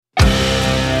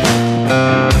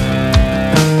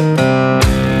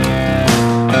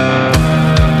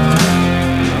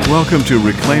Welcome to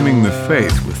Reclaiming the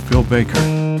Faith with Phil Baker,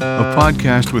 a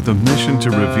podcast with a mission to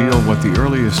reveal what the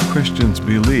earliest Christians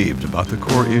believed about the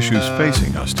core issues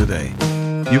facing us today.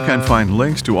 You can find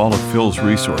links to all of Phil's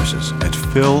resources at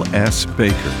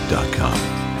philsbaker.com.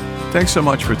 Thanks so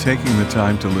much for taking the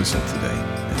time to listen today,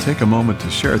 and take a moment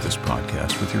to share this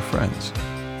podcast with your friends.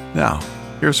 Now,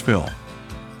 here's Phil.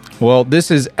 Well, this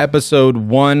is episode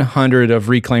 100 of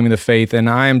Reclaiming the Faith, and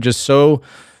I am just so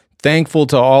thankful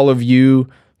to all of you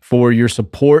for your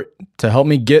support to help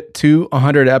me get to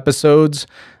 100 episodes.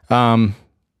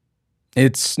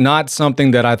 It's not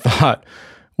something that I thought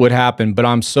would happen, but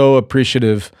I'm so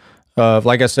appreciative of,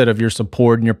 like I said, of your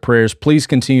support and your prayers. Please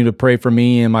continue to pray for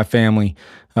me and my family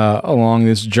along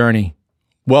this journey.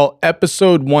 Well,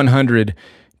 episode 100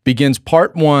 begins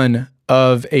part one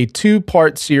of a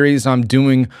two-part series I'm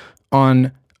doing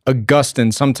on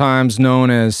Augustine, sometimes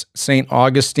known as St.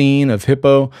 Augustine of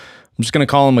Hippo. I'm just going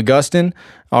to call him Augustine,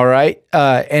 all right?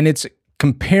 And it's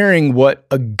comparing what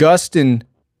Augustine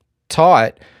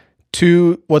taught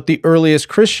to what the earliest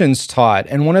Christians taught.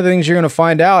 And one of the things you're going to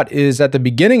find out is at the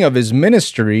beginning of his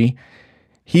ministry,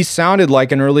 he sounded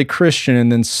like an early Christian,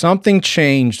 and then something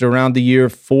changed around the year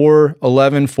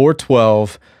 411,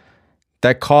 412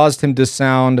 that caused him to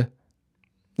sound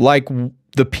like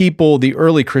the people the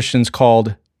early Christians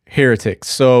called heretics.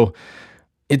 So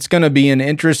it's going to be an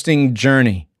interesting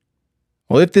journey.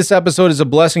 Well, if this episode is a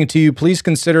blessing to you, please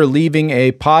consider leaving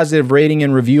a positive rating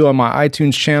and review on my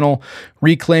iTunes channel,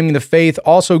 Reclaiming the Faith.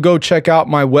 Also, go check out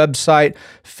my website,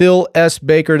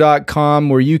 philsbaker.com,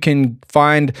 where you can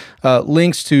find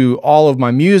links to all of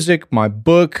my music, my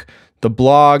book, the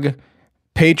blog,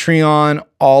 Patreon,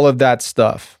 all of that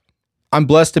stuff. I'm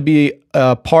blessed to be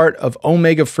a part of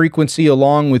Omega Frequency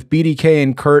along with BDK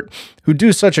and Kurt, who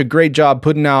do such a great job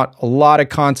putting out a lot of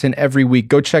content every week.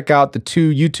 Go check out the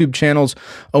two YouTube channels,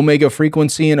 Omega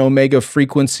Frequency and Omega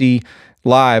Frequency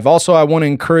Live. Also, I want to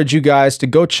encourage you guys to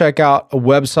go check out a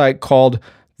website called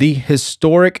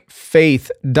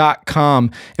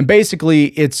thehistoricfaith.com. And basically,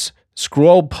 it's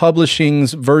Scroll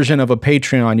Publishing's version of a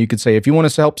Patreon, you could say. If you want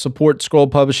to help support Scroll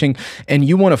Publishing and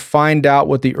you want to find out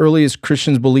what the earliest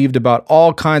Christians believed about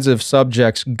all kinds of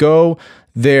subjects, go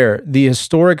there,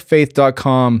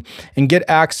 thehistoricfaith.com, and get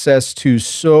access to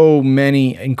so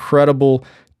many incredible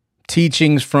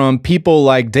teachings from people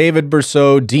like David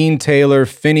Berceau, Dean Taylor,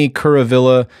 Finney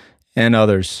Curavilla, and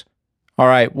others. All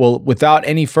right, well, without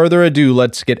any further ado,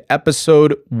 let's get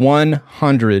episode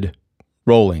 100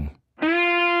 rolling.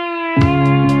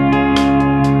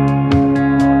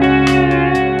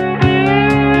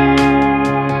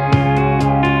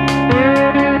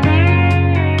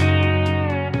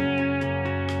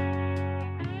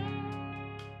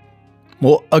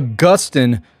 Well,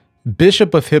 Augustine,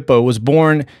 Bishop of Hippo, was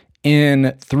born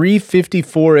in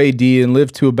 354 AD and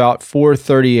lived to about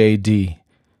 430 AD.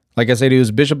 Like I said, he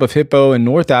was Bishop of Hippo in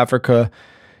North Africa.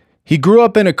 He grew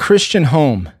up in a Christian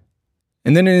home,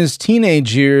 and then in his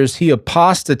teenage years, he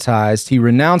apostatized, he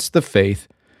renounced the faith,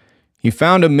 he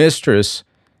found a mistress,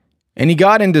 and he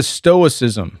got into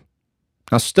Stoicism.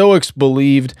 Now, Stoics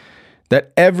believed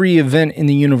that every event in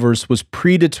the universe was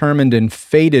predetermined and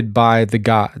fated by the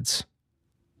gods.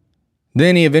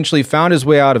 Then he eventually found his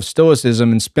way out of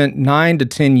Stoicism and spent 9 to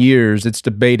 10 years, it's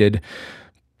debated,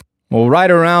 well, right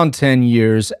around 10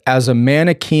 years, as a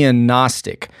Manichaean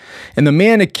Gnostic. And the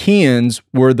Manichaeans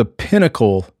were the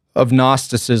pinnacle of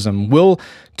Gnosticism. We'll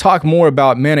talk more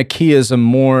about Manichaeism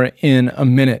more in a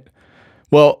minute.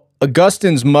 Well,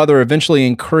 Augustine's mother eventually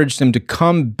encouraged him to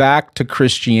come back to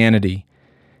Christianity.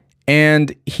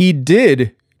 And he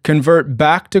did convert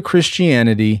back to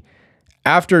Christianity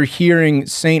after hearing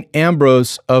St.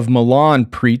 Ambrose of Milan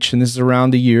preach, and this is around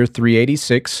the year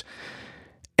 386,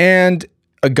 and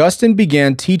Augustine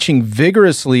began teaching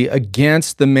vigorously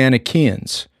against the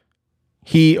Manichaeans.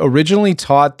 He originally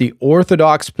taught the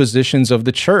orthodox positions of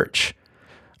the church,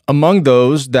 among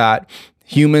those that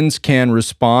humans can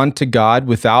respond to God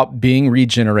without being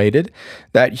regenerated,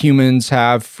 that humans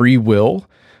have free will.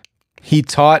 He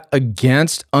taught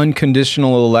against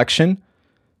unconditional election,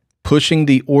 pushing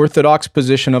the orthodox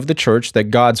position of the church that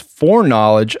God's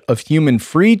foreknowledge of human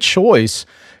free choice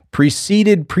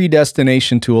preceded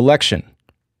predestination to election.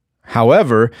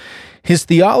 However, his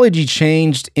theology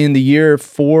changed in the year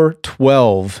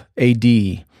 412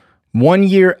 AD, 1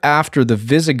 year after the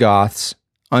Visigoths,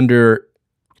 under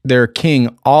their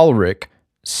king Alaric,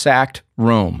 sacked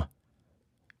Rome.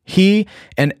 He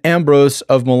and Ambrose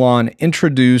of Milan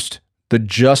introduced the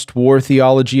just war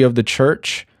theology of the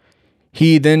church.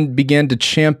 He then began to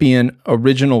champion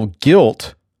original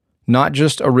guilt, not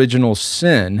just original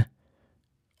sin,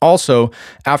 Also,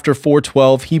 after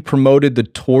 412, he promoted the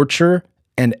torture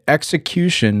and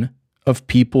execution of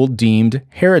people deemed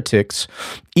heretics,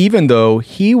 even though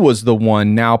he was the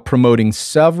one now promoting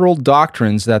several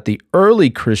doctrines that the early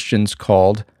Christians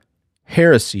called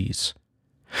heresies.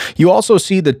 You also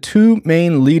see the two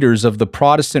main leaders of the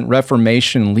Protestant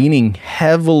Reformation leaning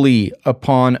heavily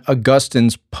upon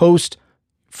Augustine's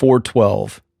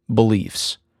post-412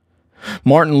 beliefs.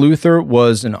 Martin Luther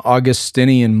was an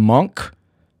Augustinian monk.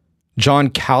 John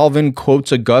Calvin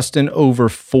quotes Augustine over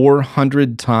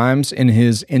 400 times in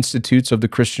his Institutes of the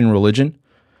Christian Religion.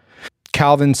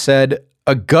 Calvin said,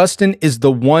 "Augustine is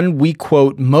the one we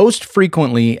quote most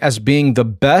frequently as being the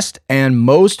best and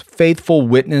most faithful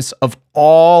witness of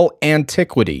all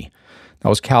antiquity." That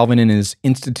was Calvin in his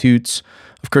Institutes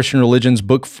of Christian Religions,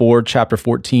 Book 4, Chapter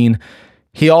 14.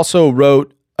 He also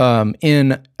wrote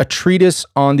in a treatise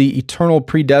on the eternal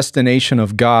predestination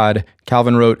of God,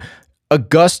 Calvin wrote,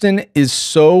 "Augustine is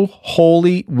so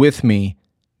wholly with me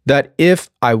that if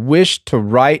I wished to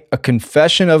write a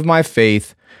confession of my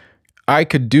faith, I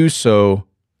could do so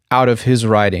out of his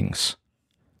writings."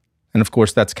 And of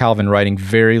course, that's Calvin writing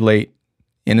very late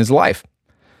in his life.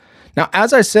 Now,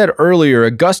 as I said earlier,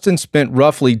 Augustine spent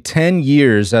roughly 10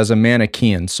 years as a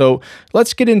Manichaean. So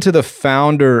let's get into the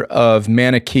founder of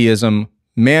Manichaeism,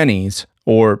 Manes,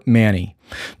 or Mani.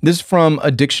 This is from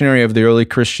a dictionary of the early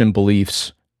Christian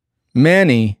beliefs.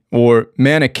 Mani, or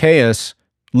Manichaeus,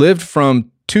 lived from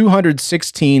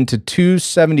 216 to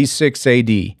 276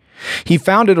 AD. He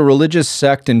founded a religious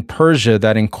sect in Persia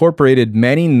that incorporated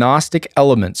many Gnostic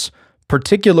elements,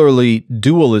 particularly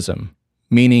dualism,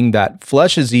 meaning that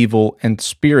flesh is evil and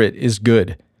spirit is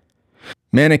good.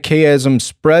 Manichaeism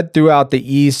spread throughout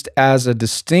the East as a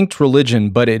distinct religion,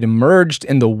 but it emerged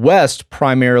in the West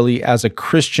primarily as a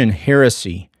Christian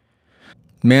heresy.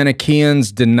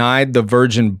 Manichaeans denied the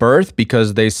virgin birth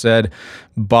because they said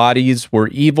bodies were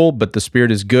evil, but the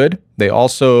spirit is good. They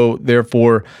also,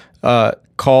 therefore,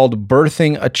 called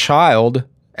birthing a child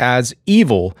as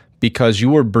evil because you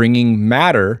were bringing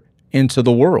matter into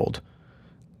the world.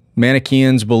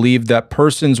 Manichaeans believed that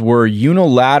persons were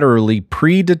unilaterally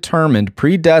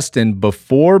predestined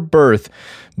before birth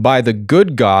by the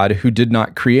good God who did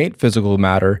not create physical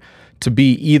matter to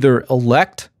be either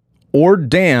elect or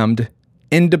damned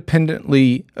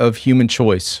independently of human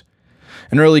choice.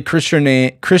 An early Christian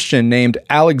named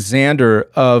Alexander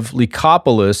of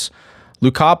Lycopolis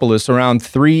around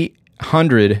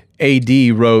 300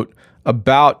 AD wrote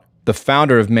about the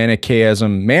founder of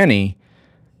Manichaeism, Mani.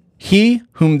 "He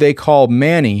whom they call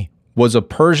Mani was a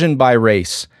Persian by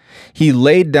race. He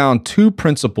laid down two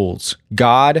principles,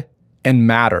 God and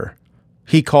matter.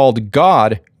 He called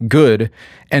God good,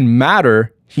 and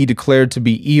matter he declared to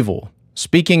be evil."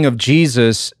 Speaking of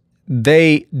Jesus,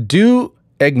 they do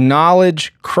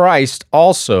acknowledge Christ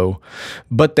also,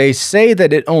 but they say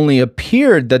that it only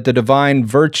appeared that the divine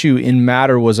virtue in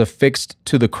matter was affixed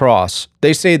to the cross.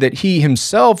 They say that he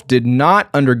himself did not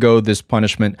undergo this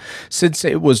punishment since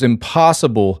it was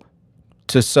impossible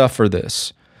to suffer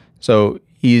this. So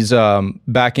he's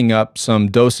backing up some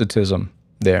Docetism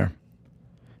there.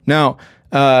 Now,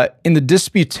 in the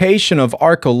Disputation of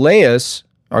Archelaus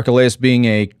being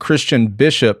a Christian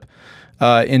bishop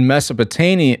in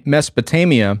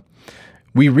Mesopotamia,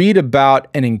 we read about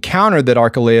an encounter that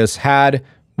Archelaus had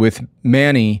with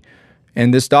Mani,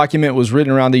 and this document was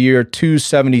written around the year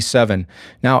 277.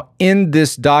 Now, in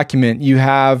this document, you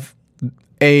have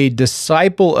a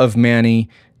disciple of Mani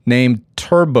named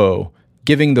Turbo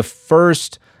giving the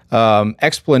first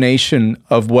explanation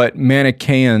of what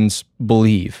Manichaeans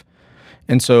believe.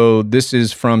 And so this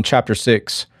is from chapter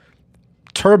 6.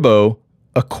 Turbo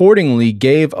accordingly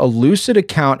gave a lucid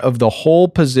account of the whole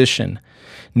position,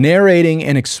 narrating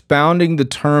and expounding the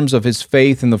terms of his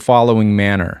faith in the following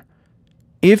manner.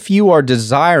 "If you are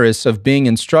desirous of being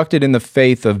instructed in the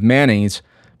faith of Manes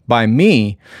by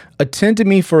me, attend to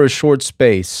me for a short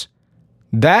space.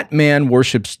 That man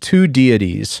worships two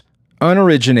deities,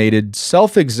 unoriginated,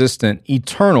 self-existent,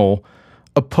 eternal,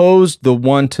 opposed the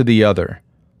one to the other.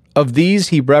 Of these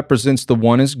he represents the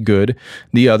one as good,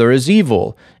 the other as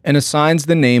evil, and assigns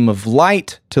the name of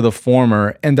light to the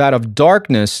former and that of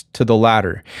darkness to the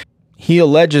latter. He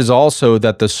alleges also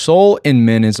that the soul in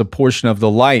men is a portion of the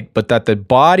light, but that the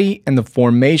body and the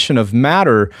formation of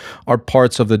matter are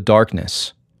parts of the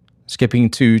darkness." Skipping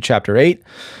to chapter 8.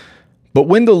 "But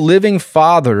when the living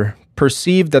Father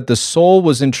perceived that the soul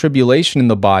was in tribulation in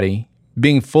the body,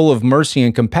 being full of mercy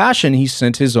and compassion, he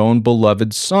sent his own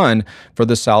beloved Son for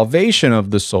the salvation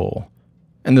of the soul.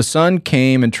 And the Son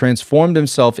came and transformed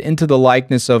himself into the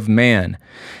likeness of man,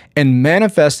 and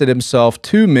manifested himself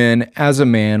to men as a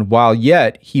man, while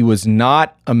yet he was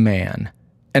not a man,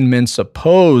 and men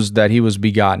supposed that he was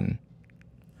begotten.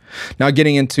 Now,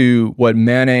 getting into what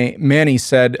Manny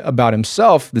said about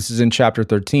himself, this is in chapter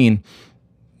 13.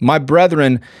 My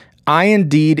brethren, I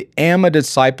indeed am a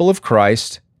disciple of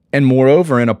Christ, and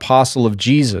moreover an apostle of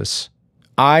Jesus.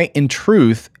 I, in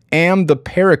truth, am the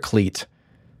Paraclete,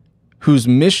 whose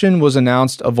mission was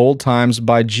announced of old times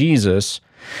by Jesus,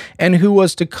 and who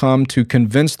was to come to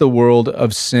convince the world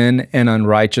of sin and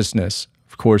unrighteousness.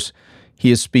 Of course,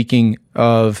 he is speaking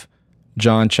of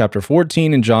John chapter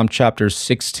 14 and John chapter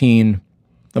 16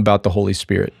 about the Holy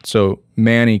Spirit. So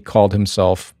Manny called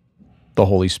himself the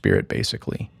Holy Spirit,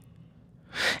 basically.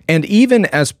 And even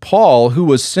as Paul, who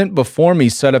was sent before me,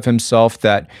 said of himself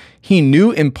that he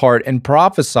knew in part and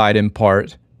prophesied in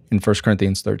part, in 1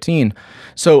 Corinthians 13,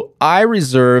 so I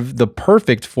reserve the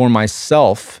perfect for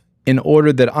myself, in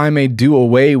order that I may do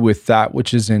away with that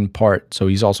which is in part. So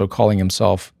he's also calling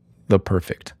himself the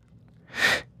perfect.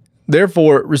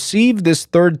 Therefore, receive this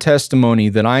third testimony,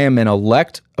 that I am an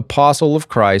elect apostle of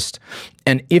Christ,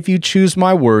 and if you choose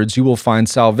my words, you will find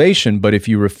salvation, but if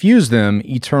you refuse them,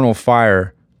 eternal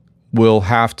fire will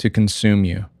have to consume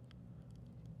you.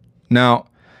 Now,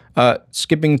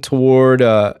 skipping toward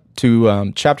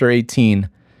to chapter 18,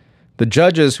 the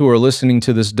judges who are listening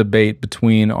to this debate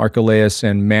between Archelaus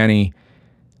and Manny,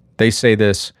 they say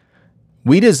this: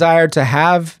 we desire to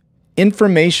have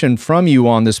information from you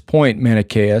on this point,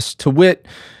 Manichaeus, to wit,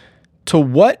 to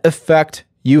what effect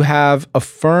you have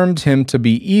affirmed him to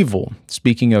be evil,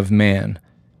 speaking of man,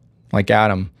 like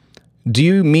Adam. Do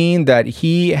you mean that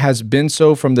he has been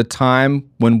so from the time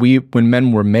when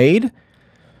men were made,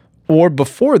 or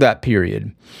before that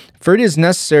period? For it is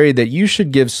necessary that you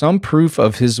should give some proof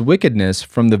of his wickedness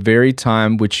from the very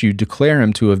time which you declare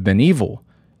him to have been evil.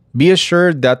 Be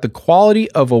assured that the quality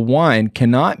of a wine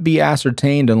cannot be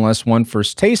ascertained unless one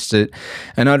first tastes it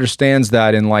and understands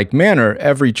that in like manner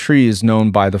every tree is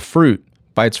known by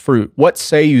its fruit. What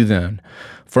say you then?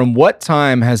 From what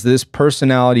time has this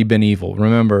personality been evil?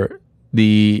 Remember,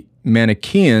 the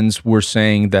Manichaeans were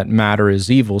saying that matter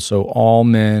is evil, so all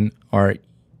men are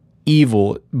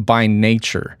evil by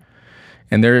nature.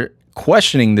 And they're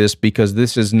questioning this because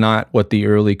this is not what the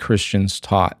early Christians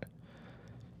taught.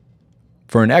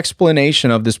 For an explanation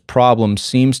of this problem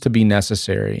seems to be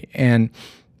necessary, and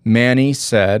Manny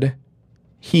said,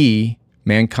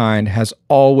 mankind, has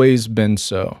always been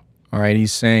so. All right,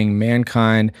 he's saying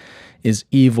mankind is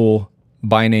evil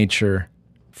by nature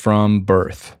from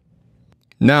birth.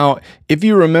 Now, if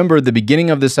you remember the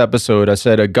beginning of this episode, I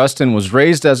said Augustine was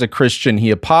raised as a Christian, he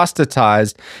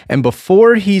apostatized, and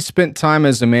before he spent time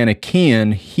as a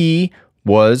Manichaean, he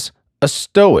was a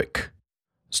Stoic.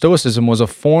 Stoicism was a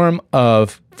form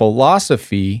of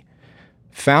philosophy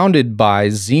founded by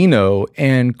Zeno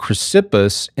and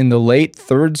Chrysippus in the late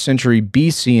 3rd century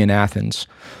BC in Athens.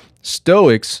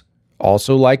 Stoics,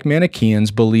 also like Manichaeans,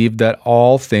 believed that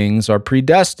all things are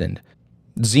predestined.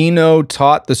 Zeno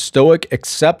taught the Stoic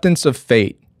acceptance of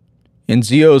fate. In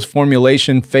Zeno's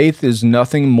formulation, faith is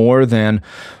nothing more than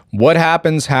what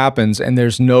happens, happens, and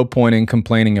there's no point in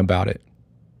complaining about it.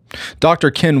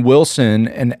 Dr. Ken Wilson,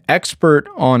 an expert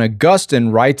on Augustine,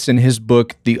 writes in his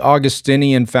book, The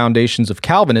Augustinian Foundations of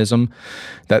Calvinism,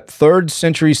 that 3rd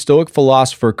century Stoic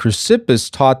philosopher Chrysippus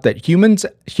taught that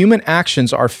human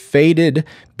actions are fated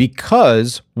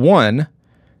because, 1,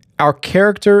 our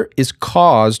character is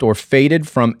caused or fated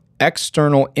from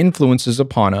external influences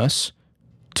upon us.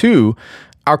 2,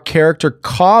 our character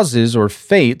causes or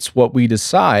fates what we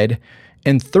decide.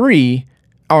 And 3,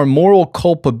 our moral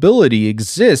culpability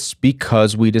exists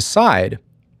because we decide.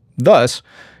 Thus,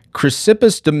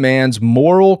 Chrysippus demands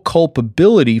moral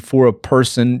culpability for a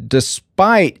person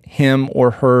despite him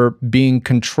or her being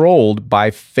controlled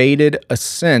by fated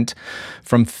assent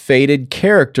from fated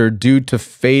character due to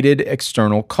fated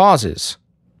external causes.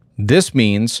 This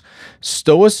means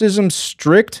Stoicism's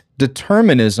strict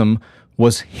determinism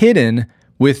was hidden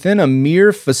within a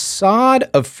mere facade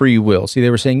of free will. See, they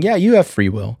were saying, yeah, you have free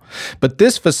will. But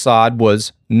this facade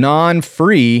was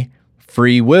non-free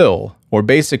free will, or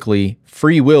basically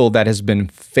free will that has been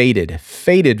fated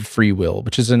free will,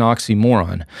 which is an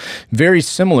oxymoron. Very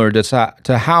similar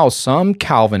to how some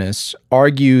Calvinists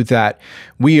argue that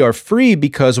we are free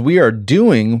because we are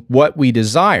doing what we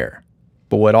desire.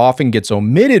 But what often gets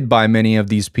omitted by many of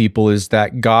these people is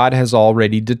that God has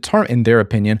already determined, in their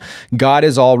opinion, God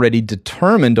has already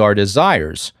determined our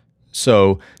desires.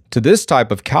 So to this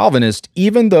type of Calvinist,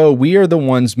 even though we are the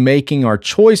ones making our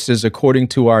choices according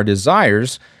to our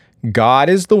desires, God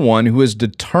is the one who has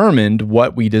determined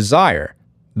what we desire.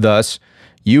 Thus,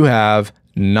 you have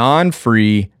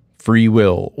non-free free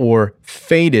will, or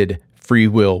fated free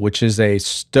will, which is a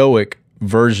Stoic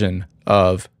version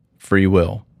of free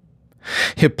will.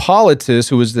 Hippolytus,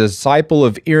 who was the disciple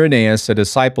of Irenaeus, a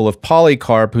disciple of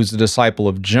Polycarp, who's a disciple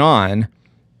of John,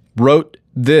 wrote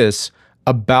this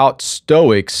about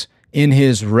Stoics in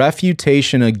his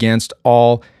refutation against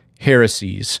all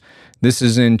heresies. This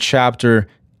is in chapter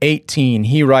 18.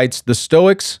 He writes, "The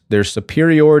Stoics, their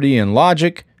superiority in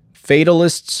logic,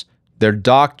 fatalists, their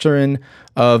doctrine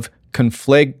of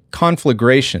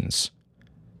conflagrations.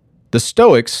 The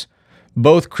Stoics,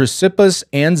 both Chrysippus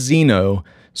and Zeno,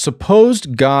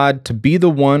 supposed God to be the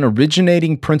one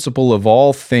originating principle of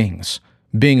all things,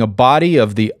 being a body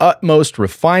of the utmost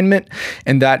refinement,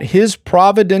 and that his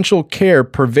providential care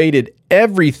pervaded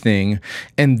everything,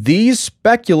 and these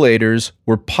speculators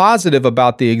were positive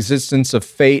about the existence of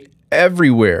fate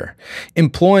everywhere,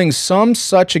 employing some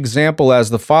such example as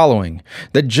the following,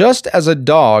 that just as a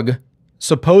dog,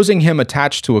 supposing him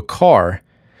attached to a car,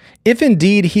 if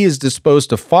indeed he is disposed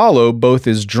to follow, both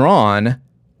is drawn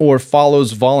or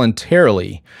follows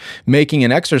voluntarily, making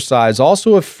an exercise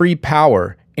also of free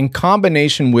power in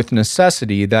combination with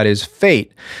necessity, that is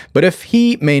fate. But if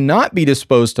he may not be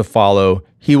disposed to follow,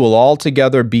 he will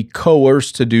altogether be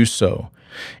coerced to do so.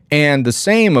 And the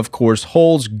same, of course,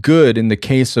 holds good in the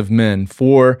case of men,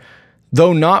 for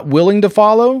though not willing to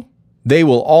follow, they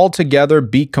will altogether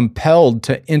be compelled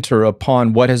to enter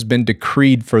upon what has been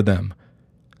decreed for them."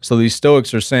 So these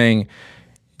Stoics are saying,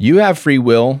 you have free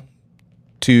will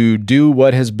to do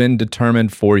what has been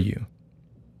determined for you.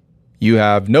 You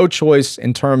have no choice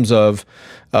in terms of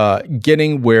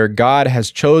getting where God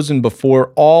has chosen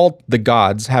before all the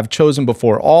gods have chosen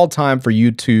before all time for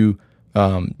you to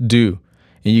do.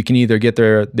 And you can either get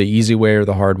there the easy way or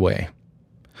the hard way.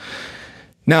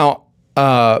 Now,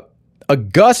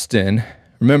 Augustine,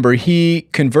 remember, he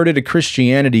converted to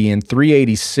Christianity in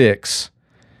 386.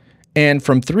 And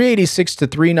from 386 to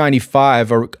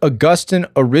 395, Augustine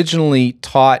originally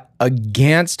taught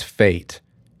against fate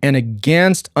and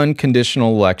against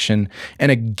unconditional election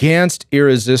and against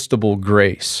irresistible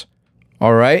grace.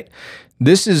 All right?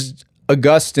 This is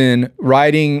Augustine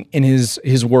writing in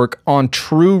his work on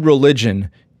true religion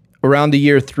around the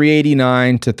year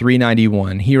 389 to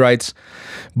 391. He writes,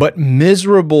 "But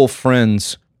miserable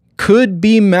friends could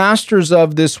be masters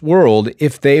of this world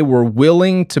if they were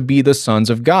willing to be the sons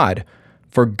of God,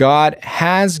 for God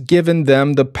has given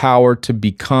them the power to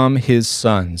become his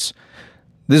sons."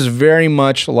 This is very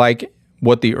much like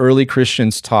what the early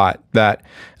Christians taught, that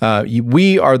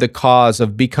we are the cause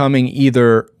of becoming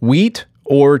either wheat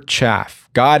or chaff.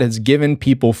 God has given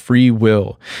people free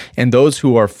will, and those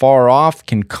who are far off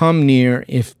can come near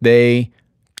if they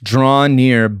draw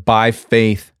near by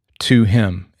faith to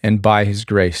him and by his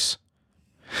grace.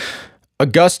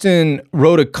 Augustine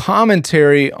wrote a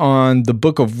commentary on the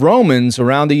book of Romans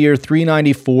around the year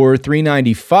 394,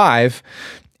 395,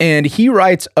 and he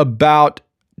writes about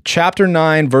chapter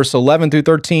 9, verse 11 through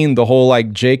 13, the whole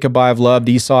like Jacob I've loved,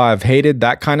 Esau I've hated,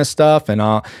 that kind of stuff. And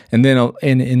then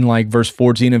in like verse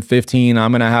 14 and 15,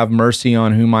 I'm going to have mercy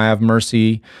on whom I have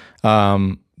mercy,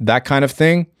 that kind of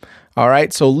thing. All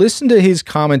right, so listen to his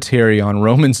commentary on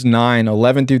Romans 9,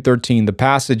 11 through 13, the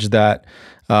passage that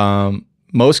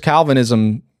most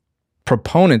Calvinism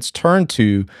proponents turn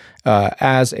to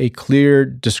as a clear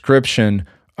description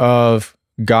of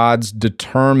God's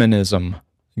determinism,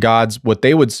 God's, what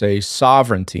they would say,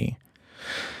 sovereignty.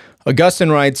 Augustine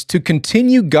writes, "To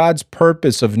continue God's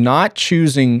purpose of not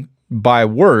choosing by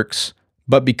works,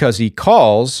 but because he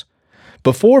calls,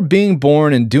 before being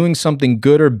born and doing something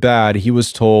good or bad, he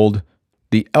was told,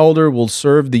 the elder will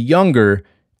serve the younger,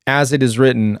 as it is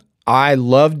written, I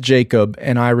loved Jacob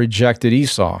and I rejected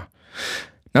Esau."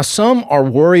 Now, some are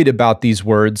worried about these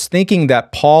words, thinking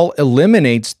that Paul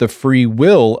eliminates the free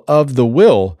will of the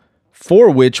will,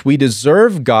 for which we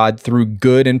deserve God through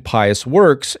good and pious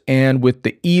works, and with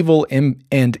the evil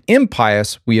and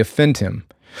impious we offend him.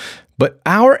 But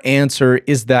our answer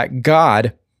is that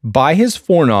God, by his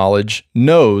foreknowledge,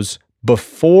 knows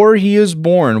before he is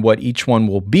born what each one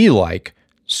will be like.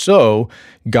 So,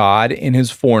 God, in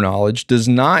his foreknowledge, does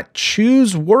not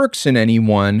choose works in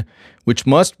anyone, which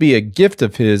must be a gift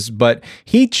of his, but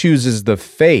he chooses the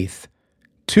faith,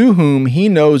 to whom he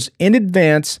knows in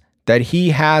advance that he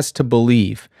has to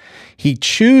believe. He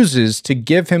chooses to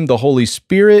give him the Holy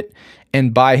Spirit,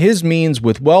 and by his means,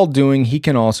 with well-doing, he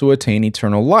can also attain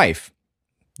eternal life.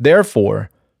 Therefore,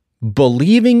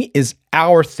 believing is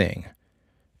our thing,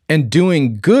 and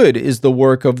doing good is the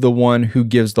work of the one who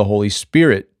gives the Holy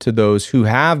Spirit to those who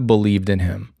have believed in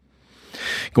him.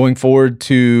 Going forward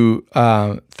to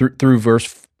through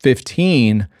verse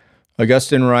 15,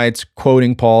 Augustine writes,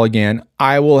 quoting Paul again,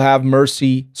 I will have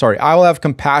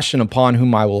compassion upon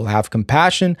whom I will have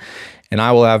compassion, and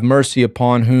I will have mercy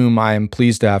upon whom I am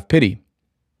pleased to have pity.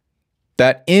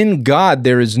 That in God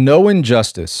there is no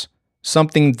injustice,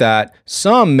 something that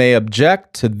some may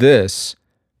object to this.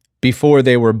 Before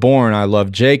they were born, I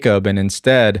loved Jacob, and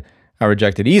instead I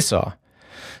rejected Esau.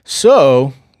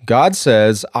 So God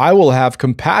says, I will have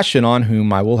compassion on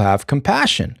whom I will have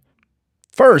compassion.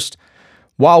 First,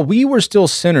 while we were still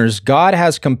sinners, God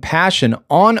has compassion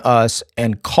on us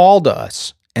and called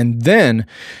us. And then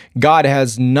God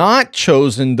has not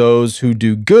chosen those who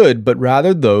do good, but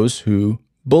rather those who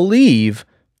believe,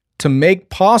 to make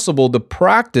possible the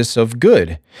practice of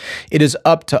good. It is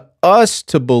up to us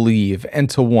to believe and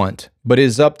to want, but it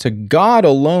is up to God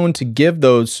alone to give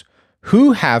those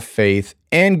who have faith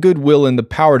and goodwill and the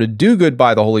power to do good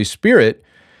by the Holy Spirit,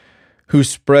 who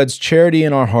spreads charity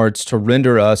in our hearts to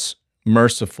render us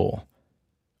merciful.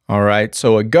 All right,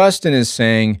 so Augustine is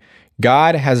saying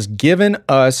God has given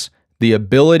us the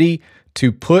ability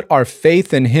to put our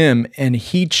faith in Him, and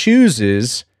He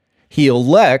chooses, He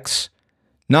elects,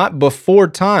 not before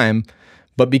time,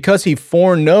 but because He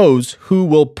foreknows who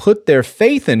will put their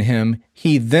faith in Him,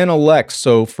 He then elects.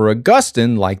 So for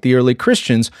Augustine, like the early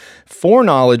Christians,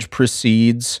 foreknowledge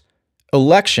precedes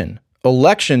election.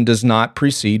 Election does not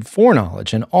precede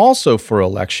foreknowledge. And also for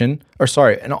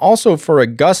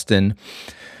Augustine,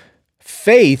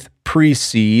 faith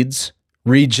precedes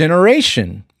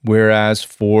regeneration, whereas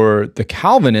for the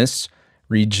Calvinists,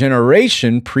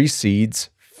 regeneration precedes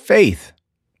faith.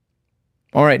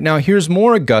 All right, now here's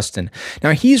more Augustine.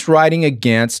 Now he's writing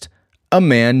against a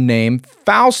man named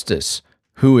Faustus,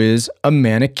 who is a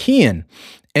Manichaean.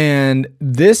 And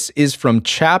this is from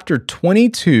chapter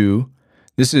 22.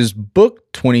 This is book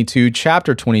 22,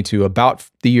 chapter 22, about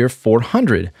the year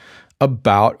 400,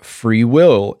 about free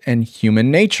will and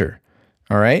human nature.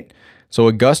 All right? So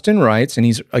Augustine writes, and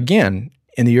he's, again,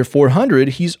 in the year 400,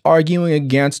 he's arguing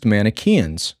against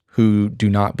Manichaeans who do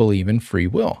not believe in free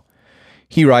will.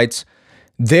 He writes,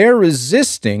 their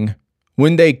resisting,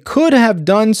 when they could have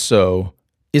done so,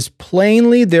 is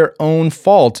plainly their own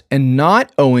fault and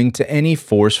not owing to any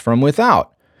force from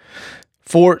without.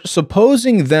 For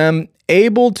supposing them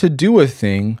able to do a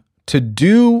thing, to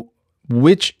do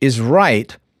which is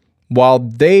right, while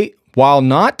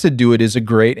not to do it is a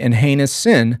great and heinous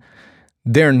sin,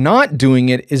 their not doing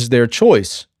it is their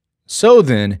choice. So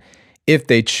then, if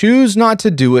they choose not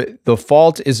to do it, the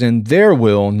fault is in their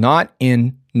will, not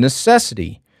in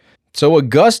necessity. So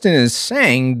Augustine is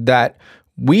saying that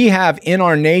we have in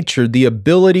our nature the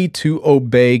ability to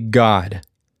obey God.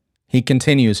 He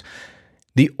continues,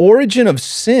 the origin of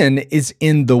sin is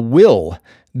in the will.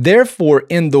 Therefore,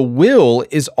 in the will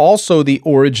is also the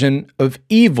origin of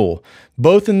evil,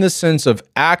 both in the sense of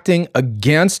acting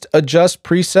against a just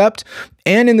precept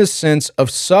and in the sense of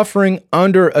suffering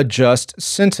under a just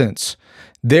sentence.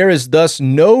 There is thus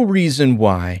no reason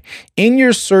why, in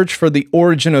your search for the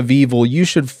origin of evil, you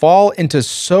should fall into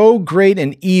so great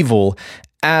an evil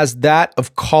as that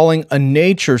of calling a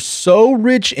nature so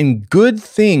rich in good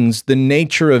things the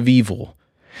nature of evil,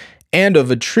 and of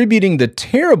attributing the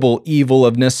terrible evil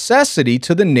of necessity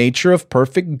to the nature of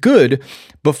perfect good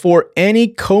before any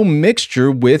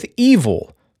commixture with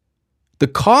evil. The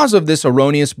cause of this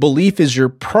erroneous belief is your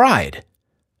pride,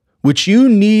 which you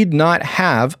need not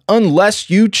have unless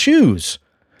you choose.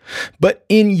 But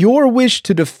in your wish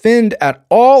to defend at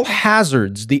all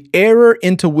hazards the error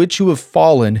into which you have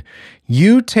fallen,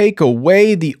 you take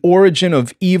away the origin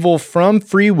of evil from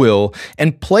free will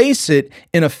and place it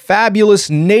in a fabulous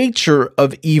nature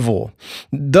of evil.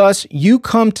 Thus, you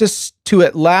come to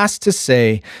at last to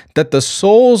say that the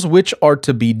souls which are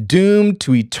to be doomed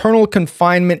to eternal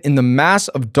confinement in the mass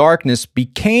of darkness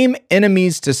became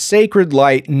enemies to sacred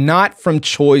light, not from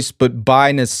choice, but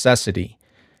by necessity.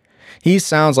 He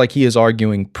sounds like he is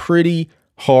arguing pretty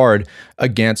hard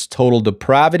against total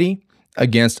depravity,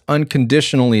 against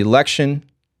unconditional election,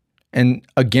 and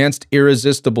against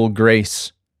irresistible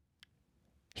grace.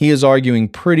 He is arguing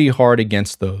pretty hard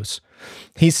against those.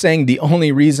 He's saying the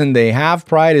only reason they have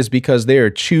pride is because they are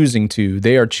choosing to.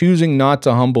 They are choosing not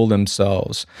to humble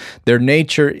themselves. Their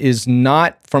nature is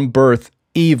not from birth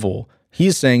evil.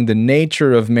 He's saying the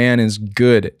nature of man is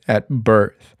good at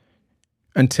birth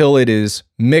until it is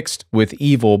mixed with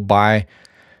evil by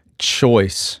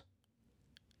choice.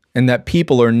 And that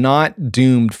people are not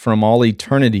doomed from all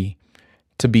eternity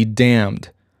to be damned,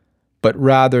 but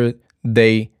rather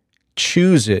they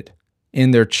choose it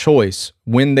in their choice.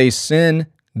 When they sin,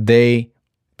 they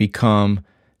become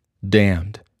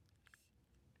damned.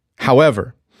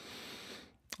 However,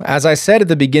 as I said at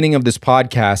the beginning of this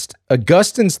podcast,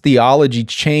 Augustine's theology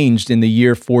changed in the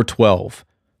year 412,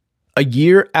 a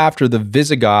year after the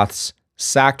Visigoths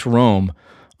sacked Rome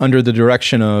under the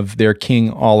direction of their king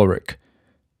Alaric.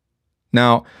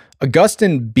 Now,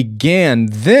 Augustine began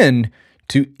then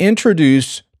to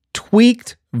introduce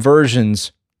tweaked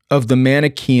versions of the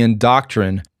Manichaean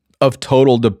doctrine of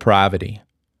total depravity.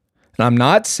 And I'm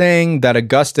not saying that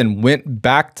Augustine went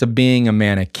back to being a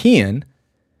Manichaean,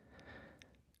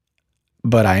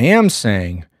 but I am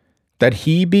saying that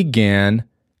he began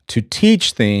to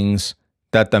teach things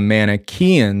that the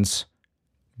Manichaeans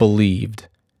believed,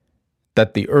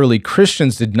 that the early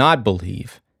Christians did not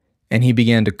believe, and he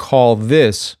began to call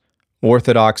this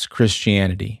Orthodox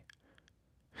Christianity.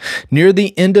 Near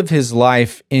the end of his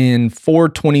life in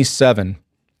 427,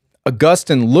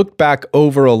 Augustine looked back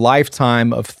over a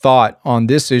lifetime of thought on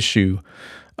this issue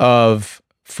of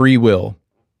free will,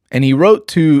 and he wrote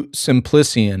to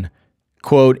Simplician,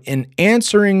 quote, "In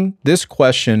answering this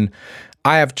question,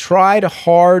 I have tried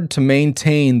hard to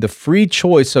maintain the free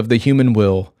choice of the human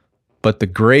will, but the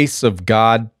grace of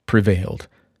God prevailed,"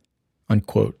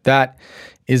 unquote. That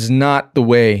is not the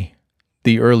way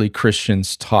the early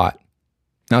Christians taught.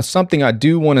 Now, something I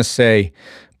do want to say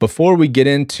before we get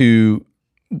into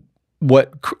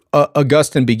what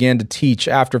Augustine began to teach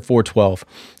after 412,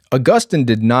 Augustine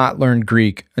did not learn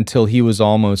Greek until he was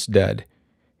almost dead.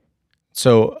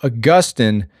 So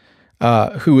Augustine,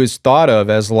 who is thought of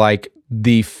as like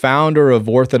the founder of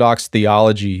Orthodox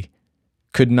theology,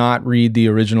 could not read the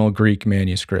original Greek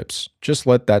manuscripts. Just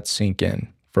let that sink in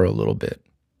for a little bit.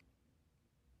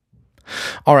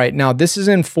 All right, now this is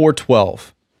in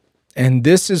 412, and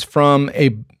this is from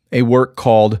a work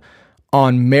called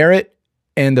On Merit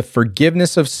and the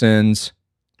Forgiveness of Sins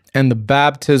and the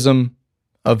Baptism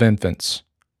of Infants.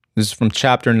 This is from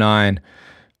chapter 9.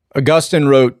 Augustine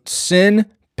wrote, "Sin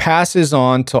passes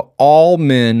on to all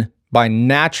men by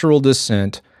natural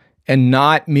descent and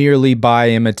not merely by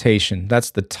imitation."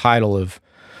 That's the title of,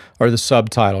 or the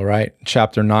subtitle, right?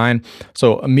 Chapter 9.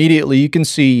 So immediately you can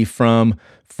see from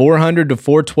 400 to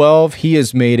 412, he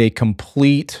has made a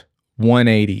complete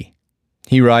 180.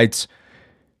 He writes,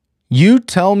 "You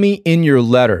tell me in your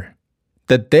letter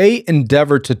that they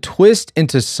endeavor to twist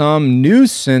into some new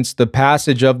sense the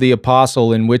passage of the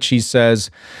apostle in which he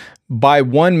says, 'By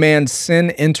one man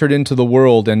sin entered into the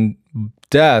world, and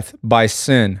death by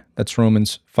sin.'" That's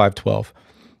Romans 5:12.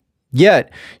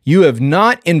 "Yet you have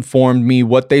not informed me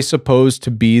what they suppose to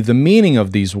be the meaning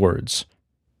of these words.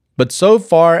 But so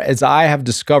far as I have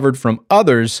discovered from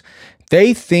others,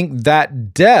 they think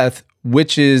that death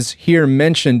which is here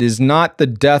mentioned is not the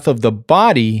death of the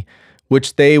body,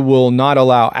 which they will not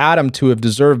allow Adam to have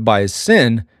deserved by his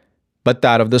sin, but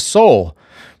that of the soul,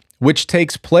 which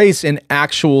takes place in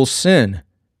actual sin,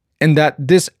 and that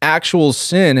this actual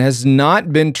sin has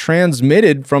not been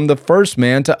transmitted from the first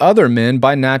man to other men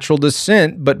by natural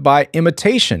descent, but by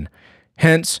imitation.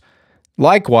 Hence,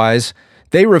 likewise,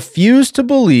 they refuse to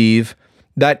believe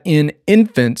that in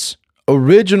infants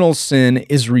original sin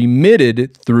is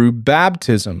remitted through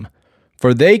baptism,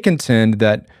 for they contend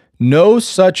that no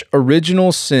such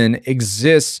original sin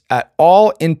exists at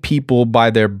all in people by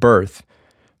their birth.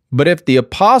 But if the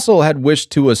apostle had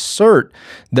wished to assert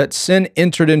that sin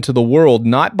entered into the world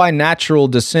not by natural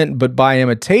descent but by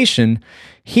imitation,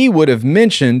 he would have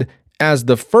mentioned as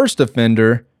the first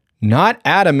offender not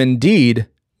Adam indeed,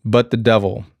 but the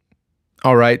devil."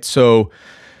 All right, so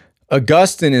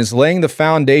Augustine is laying the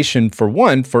foundation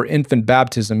for infant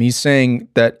baptism. He's saying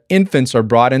that infants are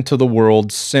brought into the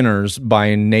world sinners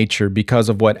by nature because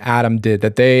of what Adam did,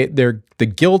 that the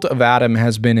guilt of Adam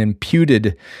has been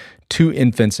imputed to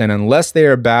infants, and unless they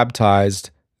are baptized,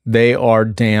 they are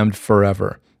damned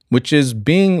forever, which is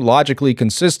being logically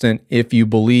consistent if you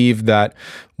believe that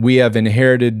we have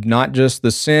inherited not just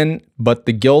the sin, but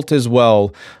the guilt as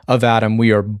well of Adam.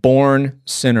 We are born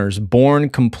sinners, born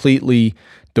completely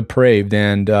depraved.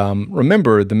 And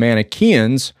remember, the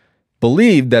Manichaeans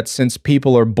believed that since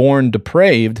people are born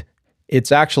depraved,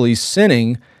 it's actually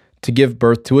sinning to give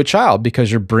birth to a child because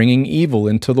you're bringing evil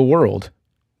into the world.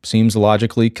 Seems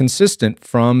logically consistent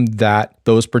from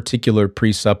those particular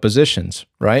presuppositions,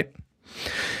 right?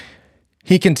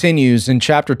 He continues in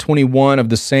chapter 21 of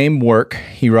the same work.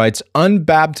 He writes,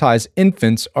 "Unbaptized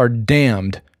infants are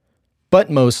damned, but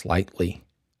most lightly.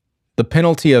 The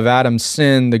penalty of Adam's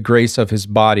sin, the grace of his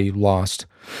body lost.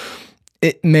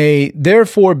 It may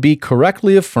therefore be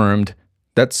correctly affirmed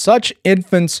that such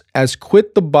infants as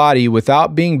quit the body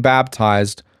without being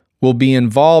baptized will be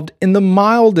involved in the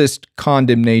mildest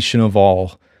condemnation of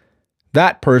all,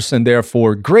 That person,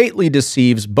 therefore, greatly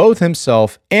deceives both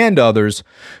himself and others,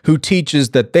 who teaches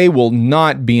that they will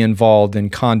not be involved in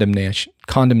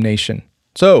condemnation.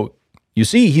 So, you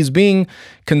see, he's being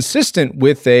consistent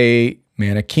with a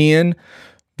Manichaean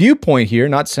viewpoint here,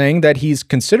 not saying that he's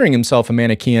considering himself a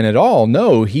Manichaean at all.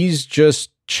 No, he's just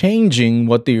changing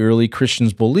what the early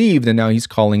Christians believed, and now he's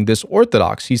calling this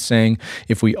orthodox. He's saying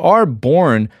if we are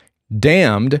born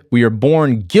damned, we are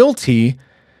born guilty,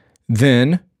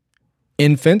 then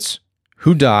infants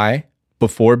who die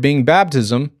before being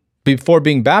baptized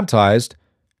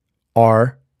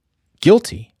are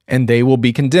guilty, and they will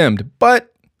be condemned.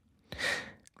 But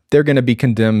they're going to be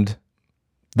condemned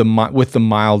with the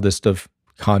mildest of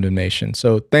condemnation.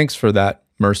 So thanks for that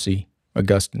mercy,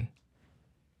 Augustine.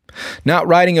 Now,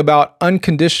 writing about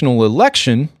unconditional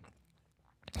election,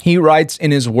 he writes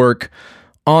in his work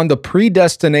on the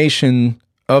predestination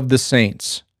of the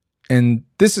saints. And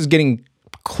this is getting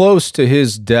close to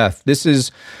his death. This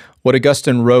is what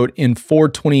Augustine wrote in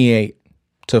 428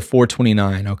 to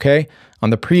 429, okay? On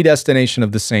the predestination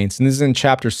of the saints. And this is in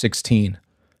chapter 16.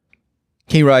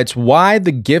 He writes, "Why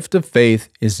the gift of faith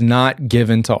is not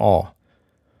given to all.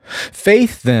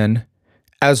 Faith, then,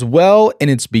 as well in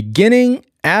its beginning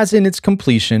as in its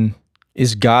completion,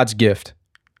 is God's gift.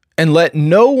 And let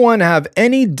no one have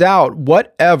any doubt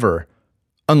whatever,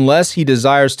 unless he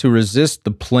desires to resist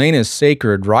the plainest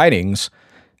sacred writings,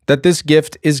 that this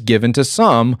gift is given to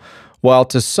some, while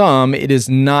to some it is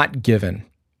not given.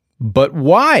 But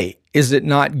why is it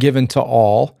not given to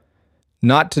all?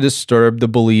 Not to disturb the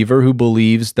believer who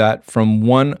believes that from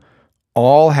one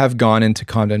all have gone into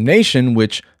condemnation,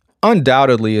 which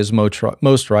undoubtedly is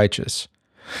most righteous.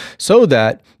 So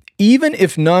that, even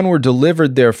if none were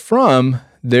delivered therefrom,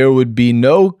 there would be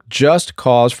no just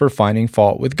cause for finding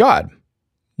fault with God.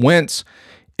 Whence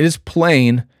it is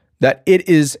plain that it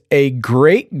is a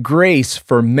great grace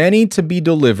for many to be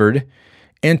delivered,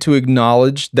 and to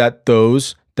acknowledge that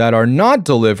those that are not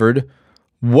delivered,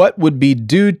 what would be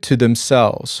due to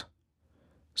themselves,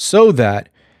 so that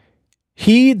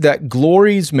he that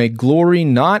glories may glory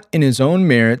not in his own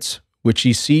merits, which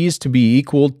he sees to be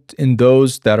equal in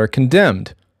those that are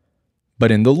condemned,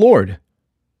 but in the Lord.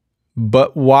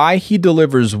 But why he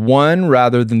delivers one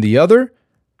rather than the other?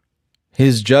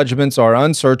 His judgments are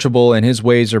unsearchable, and his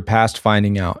ways are past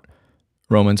finding out."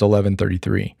 Romans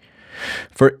 11:33.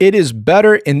 "For it is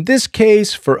better in this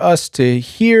case for us to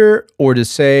hear or to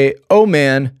say, 'O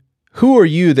man, who are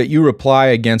you that you reply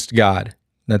against God?'"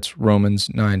 That's Romans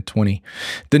 9:20.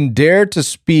 "Than dare to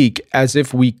speak as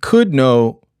if we could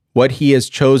know what he has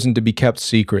chosen to be kept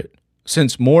secret,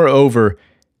 since moreover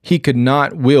he could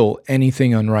not will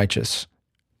anything unrighteous."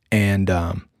 And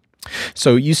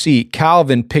so you see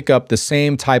Calvin pick up the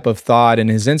same type of thought in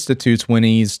his Institutes when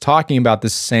he's talking about the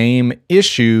same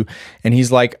issue, and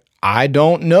he's like, I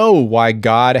don't know why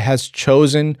God has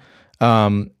chosen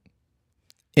in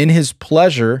his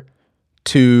pleasure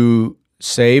to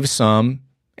save some,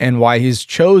 and why he's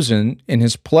chosen in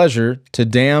his pleasure to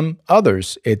damn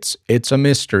others. It's a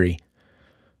mystery.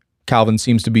 Calvin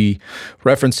seems to be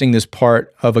referencing this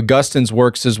part of Augustine's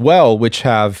works as well, which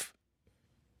have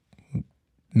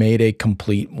made a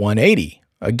complete 180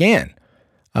 again,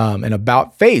 and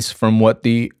about face from what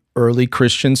the early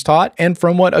Christians taught and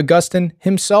from what Augustine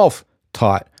himself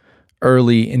taught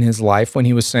early in his life, when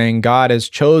he was saying God has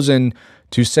chosen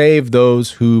to save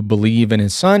those who believe in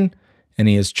his Son, and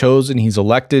he's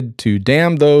elected to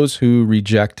damn those who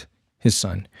reject his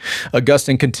Son.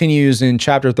 Augustine continues in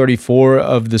chapter 34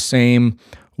 of the same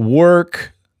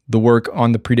work, the work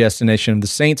on the predestination of the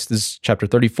saints. This is chapter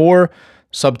 34,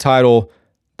 subtitle,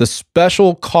 "The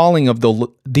special calling of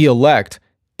the elect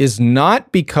is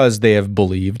not because they have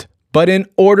believed, but in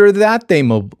order that they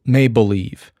may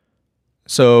believe."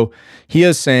 So he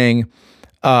is saying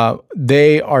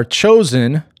they are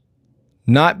chosen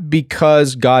not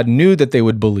because God knew that they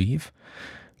would believe,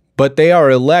 but they are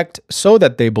elect so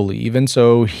that they believe. And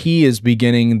so he is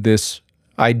beginning this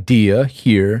idea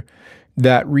here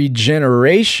that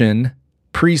regeneration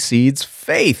precedes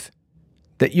faith,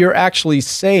 that you're actually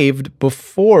saved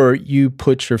before you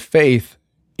put your faith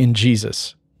in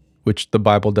Jesus, which the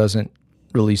Bible doesn't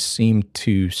really seem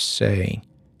to say.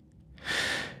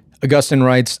 Augustine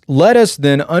writes, "Let us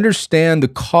then understand the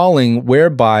calling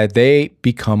whereby they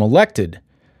become elected,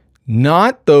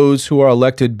 not those who are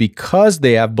elected because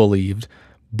they have believed,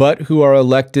 but who are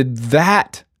elected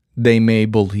that they may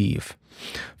believe.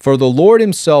 For the Lord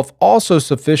himself also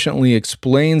sufficiently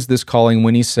explains this calling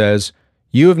when he says,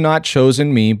 'You have not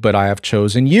chosen me, but I have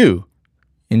chosen you,'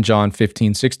 in John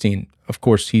 15:16. Of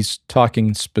course, he's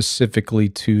talking specifically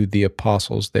to the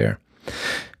apostles there.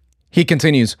 He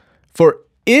continues, For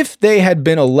if they had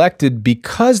been elected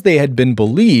because they had been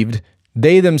believed,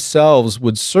 they themselves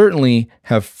would certainly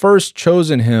have first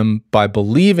chosen him by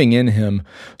believing in him,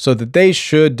 so that they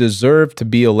should deserve to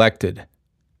be elected.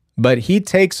 But he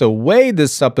takes away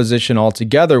this supposition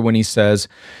altogether when he says,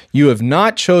 "You have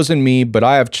not chosen me, but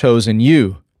I have chosen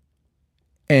you."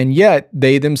 And yet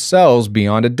they themselves,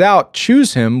 beyond a doubt,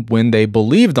 choose him when they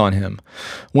believed on him.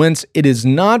 Whence it is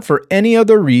not for any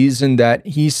other reason that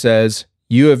he says,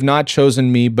 "You have not chosen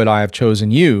me, but I have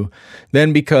chosen you,"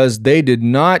 than because they did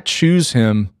not choose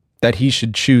him that he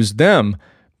should choose them,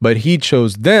 but he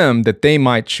chose them that they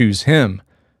might choose him.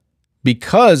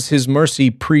 Because his mercy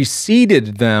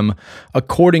preceded them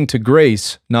according to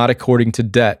grace, not according to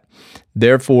debt.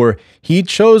 Therefore, he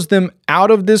chose them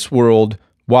out of this world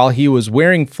while he was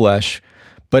wearing flesh,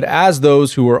 but as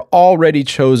those who were already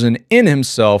chosen in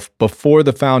himself before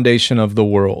the foundation of the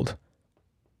world.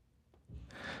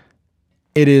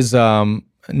 It is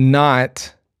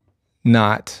not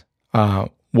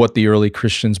what the early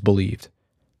Christians believed.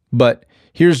 But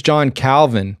here's John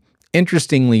Calvin,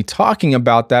 interestingly, talking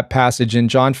about that passage in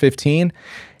John 15.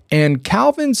 And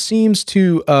Calvin seems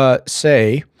to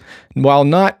say, while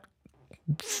not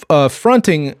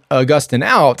fronting Augustine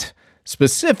out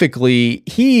specifically,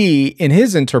 he, in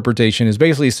his interpretation, is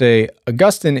basically say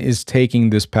Augustine is taking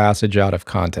this passage out of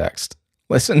context.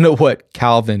 Listen to what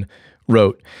Calvin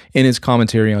wrote in his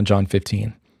commentary on John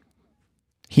 15.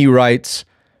 He writes,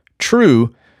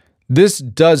 "True, this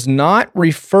does not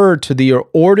refer to the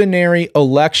ordinary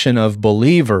election of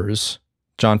believers."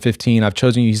 John 15, "I've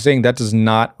chosen you." He's saying that does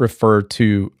not refer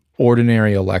to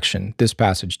ordinary election. This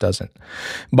passage doesn't.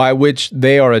 "By which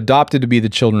they are adopted to be the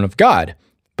children of God,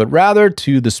 but rather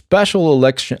to the special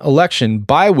election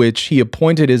by which he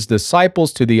appointed his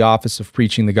disciples to the office of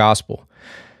preaching the gospel."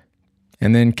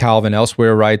 And then Calvin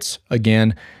elsewhere writes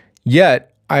again,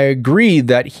 "Yet I agree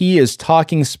that he is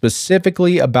talking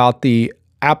specifically about the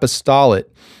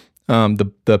apostolate,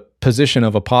 the position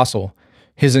of apostle.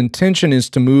 His intention is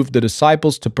to move the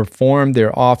disciples to perform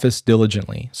their office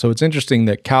diligently." So it's interesting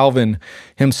that Calvin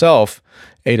himself,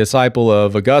 a disciple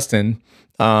of Augustine,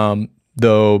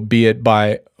 though be it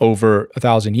by over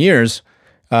 1,000 years,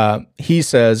 he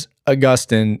says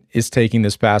Augustine is taking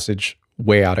this passage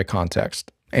way out of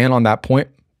context. And on that point,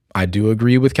 I do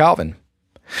agree with Calvin.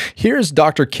 Here's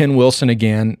Dr. Ken Wilson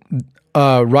again,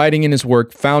 writing in his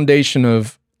work, The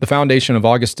Foundation of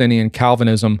Augustinian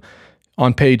Calvinism,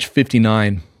 on page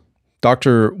 59.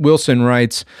 Dr. Wilson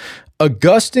writes,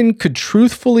 "Augustine could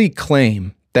truthfully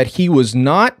claim that he was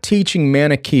not teaching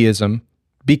Manichaeism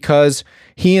because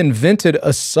he invented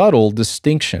a subtle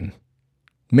distinction.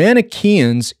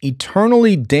 Manichaeans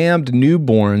eternally damned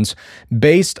newborns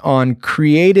based on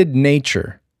created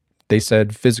nature. They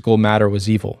said physical matter was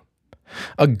evil.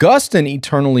 Augustine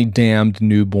eternally damned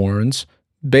newborns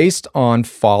based on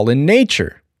fallen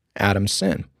nature, Adam's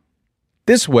sin.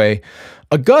 This way,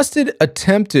 Augustine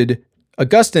attempted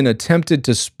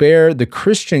to spare the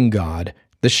Christian God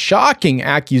the shocking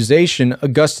accusation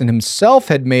Augustine himself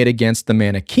had made against the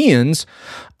Manichaeans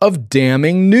of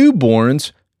damning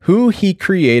newborns who he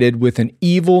created with an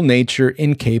evil nature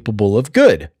incapable of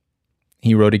good."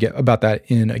 He wrote about that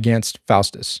in Against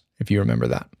Faustus, if you remember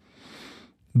that.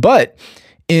 But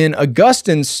in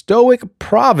Augustine's Stoic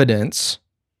providence,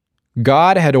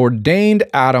 God had ordained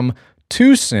Adam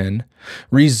to sin,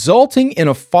 resulting in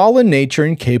a fallen nature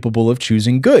incapable of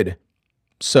choosing good.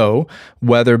 So,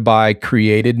 whether by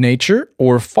created nature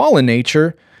or fallen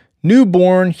nature,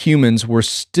 newborn humans were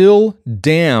still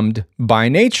damned by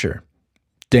nature,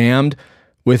 damned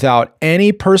without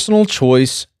any personal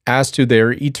choice as to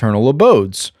their eternal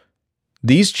abodes.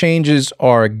 These changes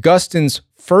are Augustine's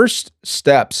first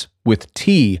steps with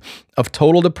T of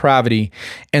total depravity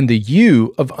and the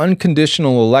U of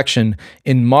unconditional election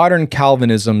in modern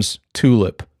Calvinism's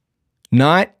tulip.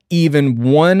 Not even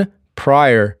one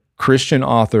prior Christian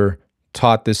author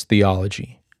taught this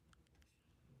theology.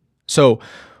 So,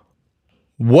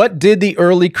 what did the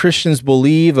early Christians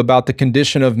believe about the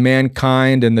condition of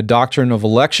mankind and the doctrine of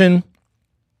election?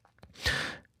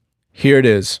 Here it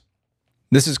is.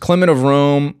 This is Clement of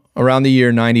Rome around the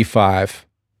year 95.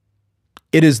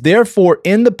 "It is therefore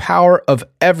in the power of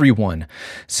everyone,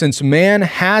 since man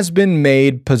has been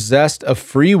made possessed of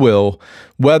free will,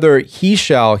 whether he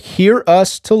shall hear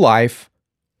us to life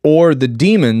or the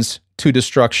demons to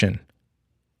destruction.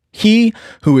 He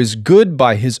who is good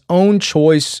by his own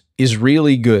choice is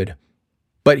really good,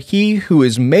 but he who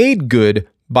is made good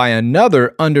by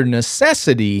another under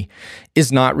necessity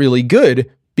is not really good,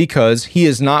 because he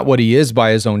is not what he is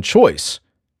by his own choice.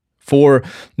 For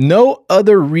no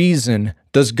other reason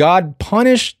does God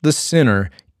punish the sinner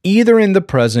either in the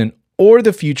present or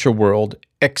the future world,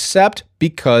 except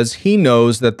because he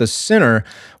knows that the sinner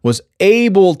was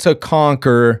able to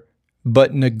conquer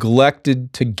but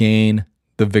neglected to gain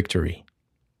the victory.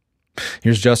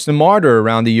 Here's Justin Martyr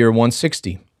around the year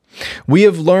 160. We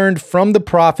have learned from the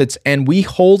prophets, and we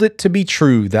hold it to be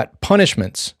true, that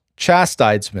punishments,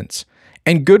 chastisements,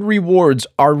 and good rewards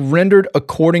are rendered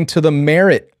according to the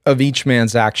merit of each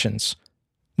man's actions.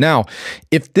 Now,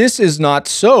 if this is not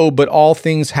so, but all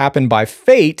things happen by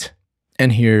fate,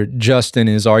 and here Justin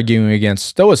is arguing against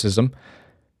Stoicism,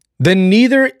 then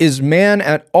neither is man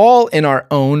at all in our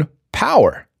own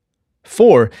power.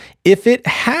 For if it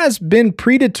has been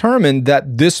predetermined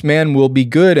that this man will be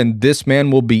good and this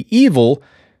man will be evil,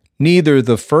 neither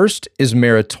the first is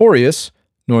meritorious,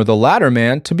 nor the latter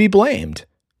man to be blamed.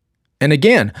 And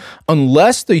again,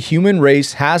 unless the human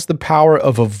race has the power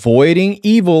of avoiding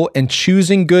evil and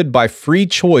choosing good by free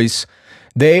choice,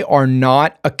 they are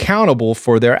not accountable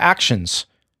for their actions.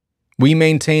 We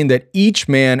maintain that each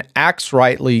man acts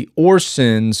rightly or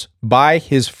sins by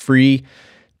his free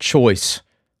choice.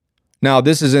 Now,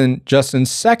 this is in Justin's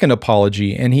second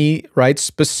apology, and he writes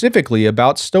specifically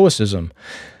about Stoicism.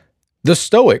 The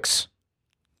Stoics,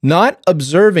 not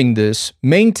observing this,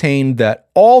 maintained that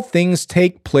all things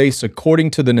take place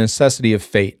according to the necessity of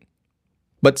fate.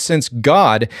 But since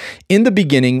God, in the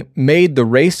beginning, made the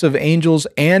race of angels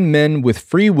and men with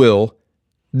free will,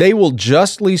 they will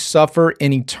justly suffer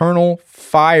in eternal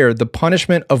fire the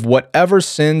punishment of whatever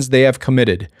sins they have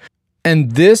committed.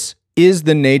 And this is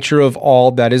the nature of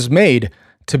all that is made,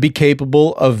 to be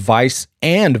capable of vice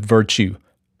and virtue.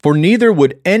 For neither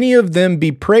would any of them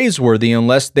be praiseworthy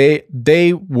unless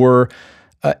they were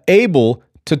able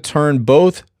to turn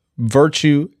both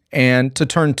virtue and to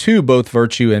turn to both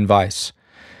virtue and vice.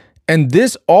 And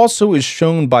this also is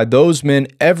shown by those men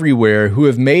everywhere who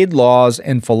have made laws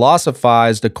and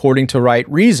philosophized according to right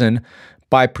reason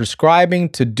by prescribing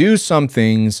to do some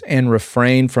things and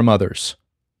refrain from others.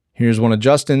 Here's one of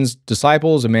Justin's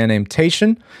disciples, a man named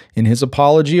Tatian, in his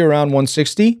apology around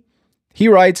 160. He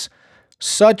writes,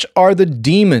 "Such are the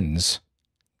demons.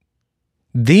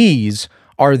 These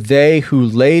are they who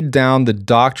laid down the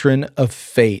doctrine of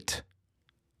fate.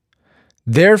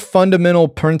 Their fundamental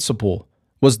principle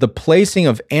was the placing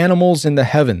of animals in the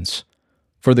heavens,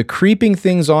 for the creeping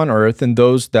things on earth and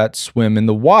those that swim in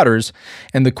the waters,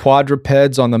 and the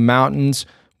quadrupeds on the mountains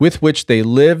with which they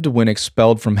lived when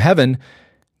expelled from heaven.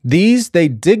 These they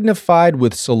dignified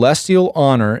with celestial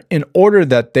honor in order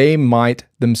that they might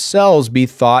themselves be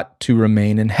thought to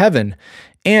remain in heaven,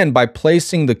 and by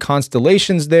placing the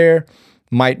constellations there,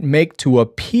 might make to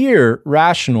appear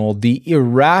rational the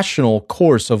irrational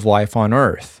course of life on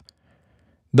earth.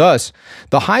 Thus,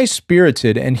 the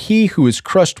high-spirited and he who is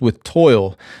crushed with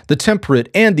toil, the temperate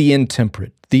and the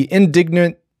intemperate, the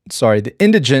indigent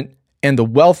and the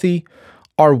wealthy,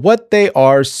 are what they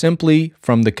are simply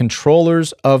from the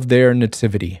controllers of their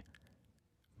nativity.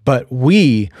 But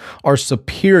we are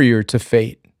superior to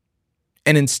fate.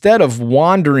 And instead of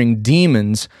wandering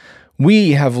demons,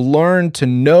 we have learned to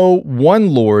know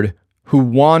one Lord who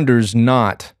wanders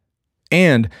not.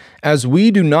 And as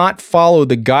we do not follow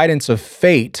the guidance of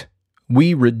fate,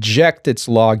 we reject its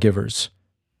lawgivers.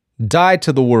 Die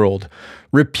to the world,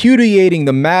 repudiating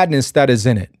the madness that is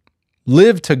in it.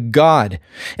 Live to God,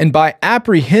 and by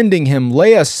apprehending Him,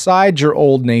 lay aside your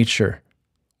old nature.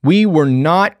 We were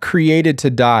not created to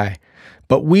die,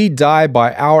 but we die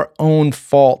by our own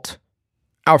fault.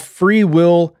 Our free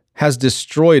will has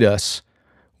destroyed us.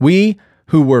 We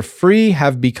who were free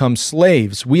have become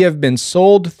slaves. We have been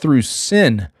sold through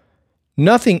sin.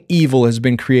 Nothing evil has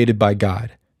been created by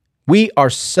God. We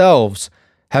ourselves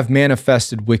have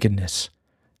manifested wickedness,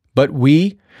 but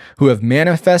we who have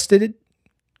manifested it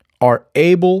are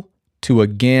able to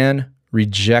again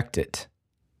reject it.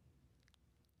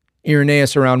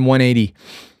 Irenaeus around 180.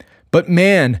 But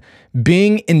man,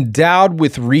 being endowed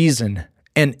with reason,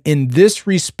 and in this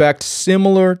respect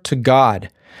similar to God,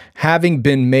 having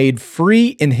been made free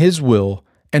in his will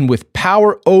and with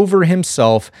power over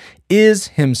himself, is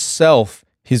himself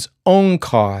his own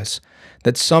cause,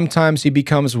 that sometimes he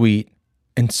becomes wheat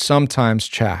and sometimes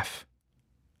chaff.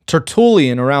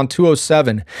 Tertullian around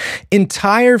 207.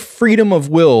 Entire freedom of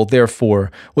will, therefore,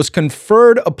 was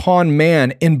conferred upon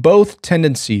man in both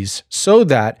tendencies, so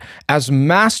that, as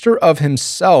master of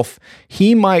himself,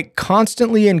 he might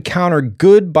constantly encounter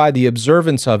good by the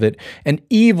observance of it, and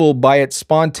evil by its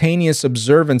spontaneous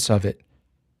observance of it.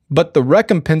 But the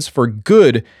recompense for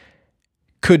good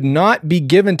could not be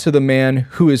given to the man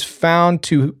who is found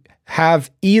to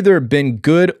have either been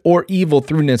good or evil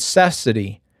through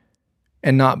necessity,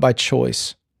 and not by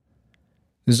choice.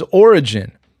 This is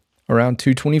Origen, around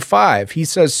 225, he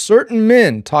says, certain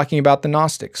men, talking about the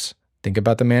Gnostics, think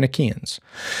about the Manichaeans,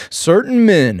 certain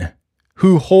men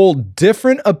who hold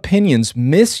different opinions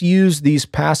misuse these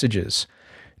passages.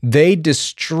 They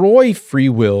destroy free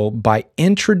will by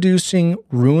introducing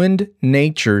ruined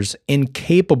natures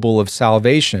incapable of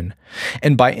salvation,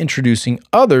 and by introducing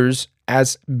others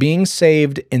as being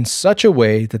saved in such a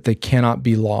way that they cannot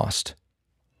be lost.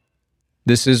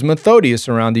 This is Methodius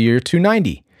around the year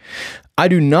 290. I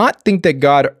do not think that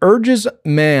God urges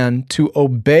man to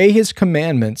obey his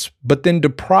commandments, but then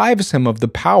deprives him of the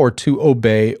power to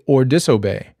obey or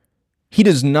disobey. He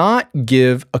does not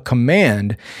give a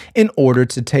command in order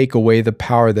to take away the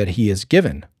power that he has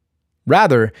given.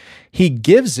 Rather, he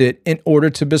gives it in order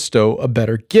to bestow a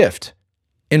better gift,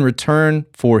 in return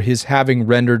for his having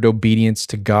rendered obedience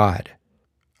to God.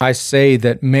 I say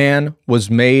that man was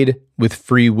made with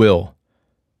free will.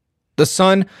 The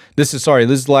Son, this is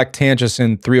Lactantius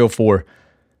in 304.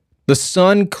 The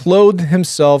Son clothed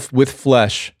himself with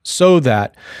flesh so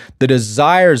that the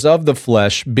desires of the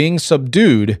flesh being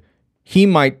subdued, he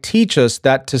might teach us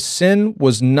that to sin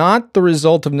was not the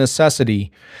result of necessity,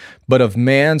 but of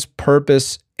man's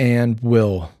purpose and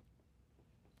will.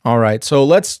 All right, so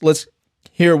let's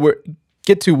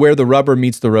get to where the rubber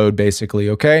meets the road, basically,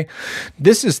 okay?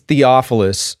 This is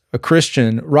Theophilus, a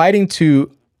Christian, writing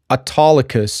to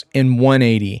Autolycus in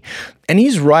 180, and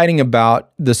he's writing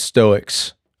about the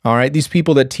Stoics, all right, these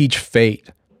people that teach fate.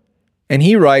 And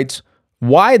he writes,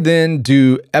 why then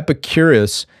do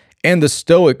Epicurus and the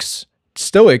Stoics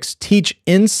teach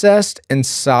incest and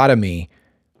sodomy,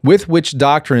 with which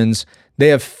doctrines they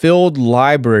have filled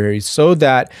libraries, so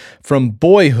that from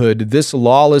boyhood this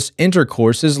lawless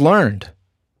intercourse is learned?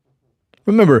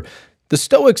 Remember, the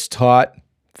Stoics taught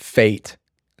fate.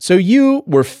 So you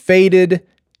were fated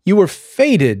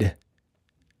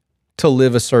to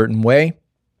live a certain way.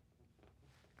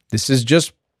 This is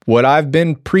just what I've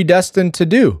been predestined to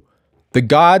do. The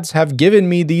gods have given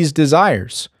me these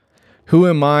desires. Who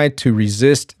am I to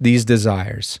resist these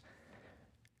desires?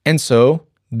 And so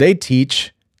they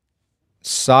teach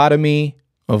sodomy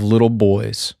of little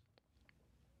boys.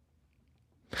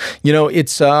 You know,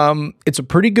 it's a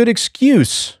pretty good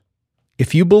excuse.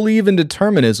 If you believe in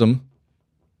determinism,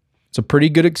 it's a pretty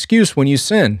good excuse when you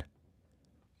sin.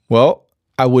 Well,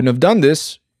 I wouldn't have done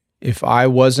this if I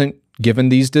wasn't given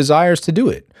these desires to do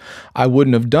it. I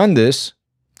wouldn't have done this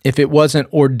if it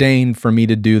wasn't ordained for me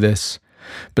to do this.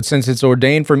 But since it's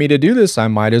ordained for me to do this, I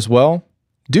might as well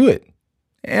do it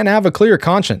and have a clear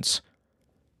conscience.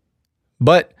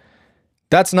 But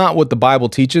that's not what the Bible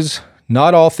teaches.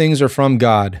 Not all things are from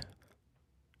God.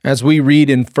 As we read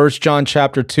in 1 John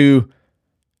chapter 2,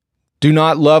 do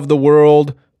not love the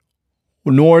world,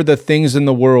 nor the things in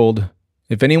the world.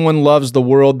 If anyone loves the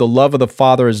world, the love of the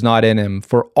Father is not in him.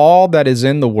 For all that is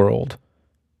in the world,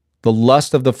 the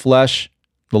lust of the flesh,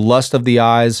 the lust of the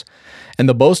eyes, and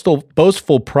the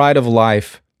boastful pride of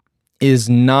life is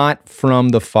not from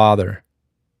the Father,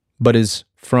 but is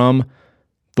from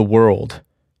the world.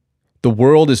 The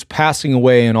world is passing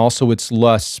away and also its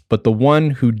lusts, but the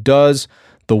one who does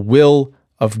the will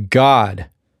of God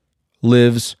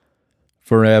lives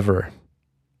forever.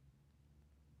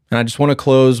 And I just want to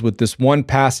close with this one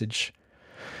passage,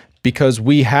 because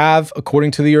we have,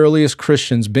 according to the earliest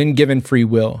Christians, been given free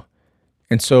will.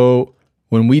 And so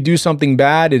when we do something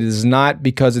bad, it is not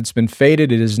because it's been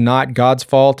fated. It is not God's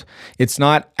fault. It's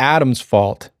not Adam's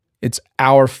fault. It's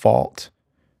our fault.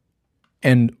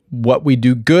 And what we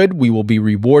do good, we will be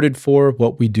rewarded for.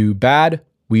 What we do bad,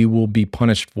 we will be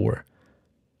punished for.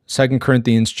 2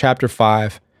 Corinthians chapter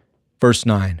 5, verse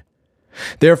 9.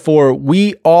 Therefore,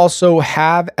 we also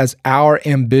have as our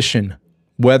ambition,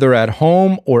 whether at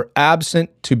home or absent,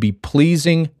 to be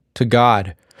pleasing to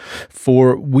God.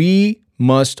 For we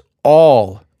must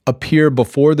all appear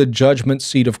before the judgment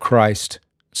seat of Christ,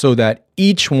 so that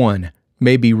each one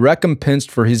may be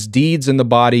recompensed for his deeds in the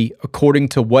body according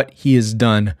to what he has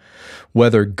done,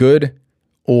 whether good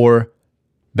or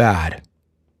bad.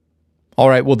 All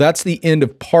right, well, that's the end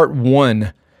of part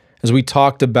 1, as we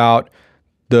talked about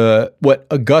what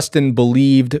Augustine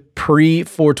believed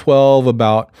pre-412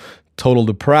 about total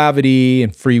depravity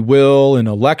and free will and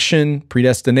election,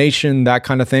 predestination, that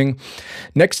kind of thing.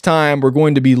 Next time, we're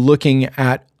going to be looking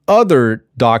at other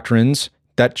doctrines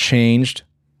that changed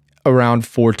around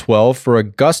 412 for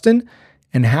Augustine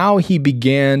and how he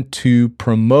began to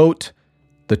promote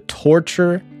the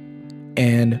torture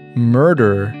and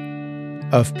murder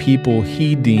of people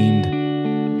he deemed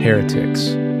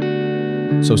heretics.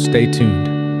 So stay tuned.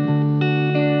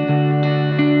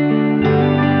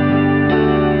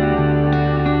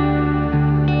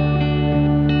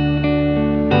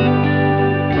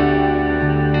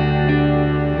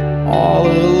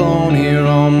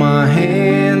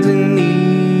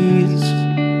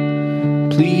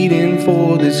 pleading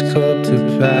for this cup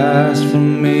to pass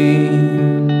from me.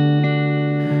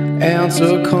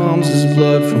 Answer comes as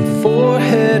blood from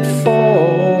forehead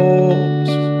falls.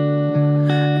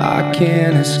 I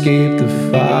can't escape the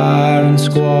firing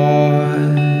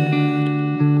squad.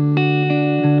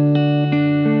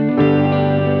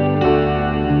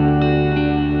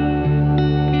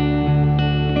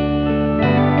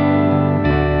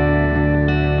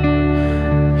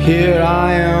 Here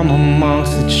I am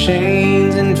amongst the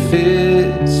chains and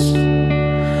fists.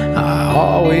 I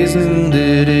always knew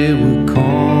that it would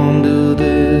come to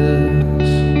this.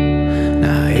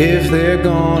 Now if they're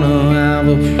gonna have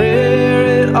a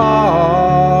prayer at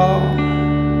all,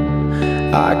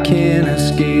 I can't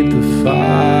escape the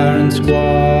firing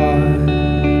squad.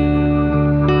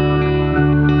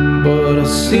 But I'll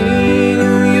sing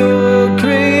of your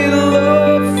great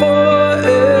love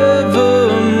forevermore.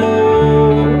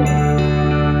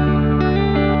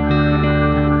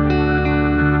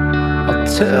 I'll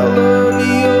tell of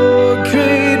your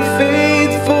great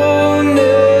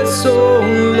faithfulness, oh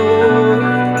Lord.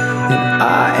 And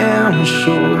I am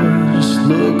sure, just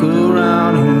look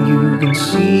around and you can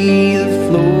see the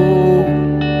flow.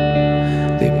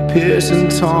 They pierce and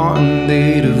taunt and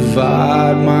they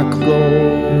divide my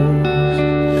clothes.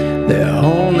 Their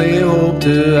only hope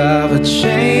to have a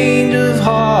change of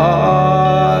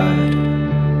heart.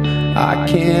 I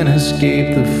can't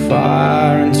escape the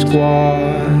firing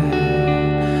squad.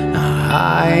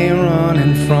 I ain't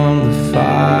running from the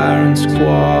firing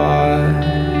squad.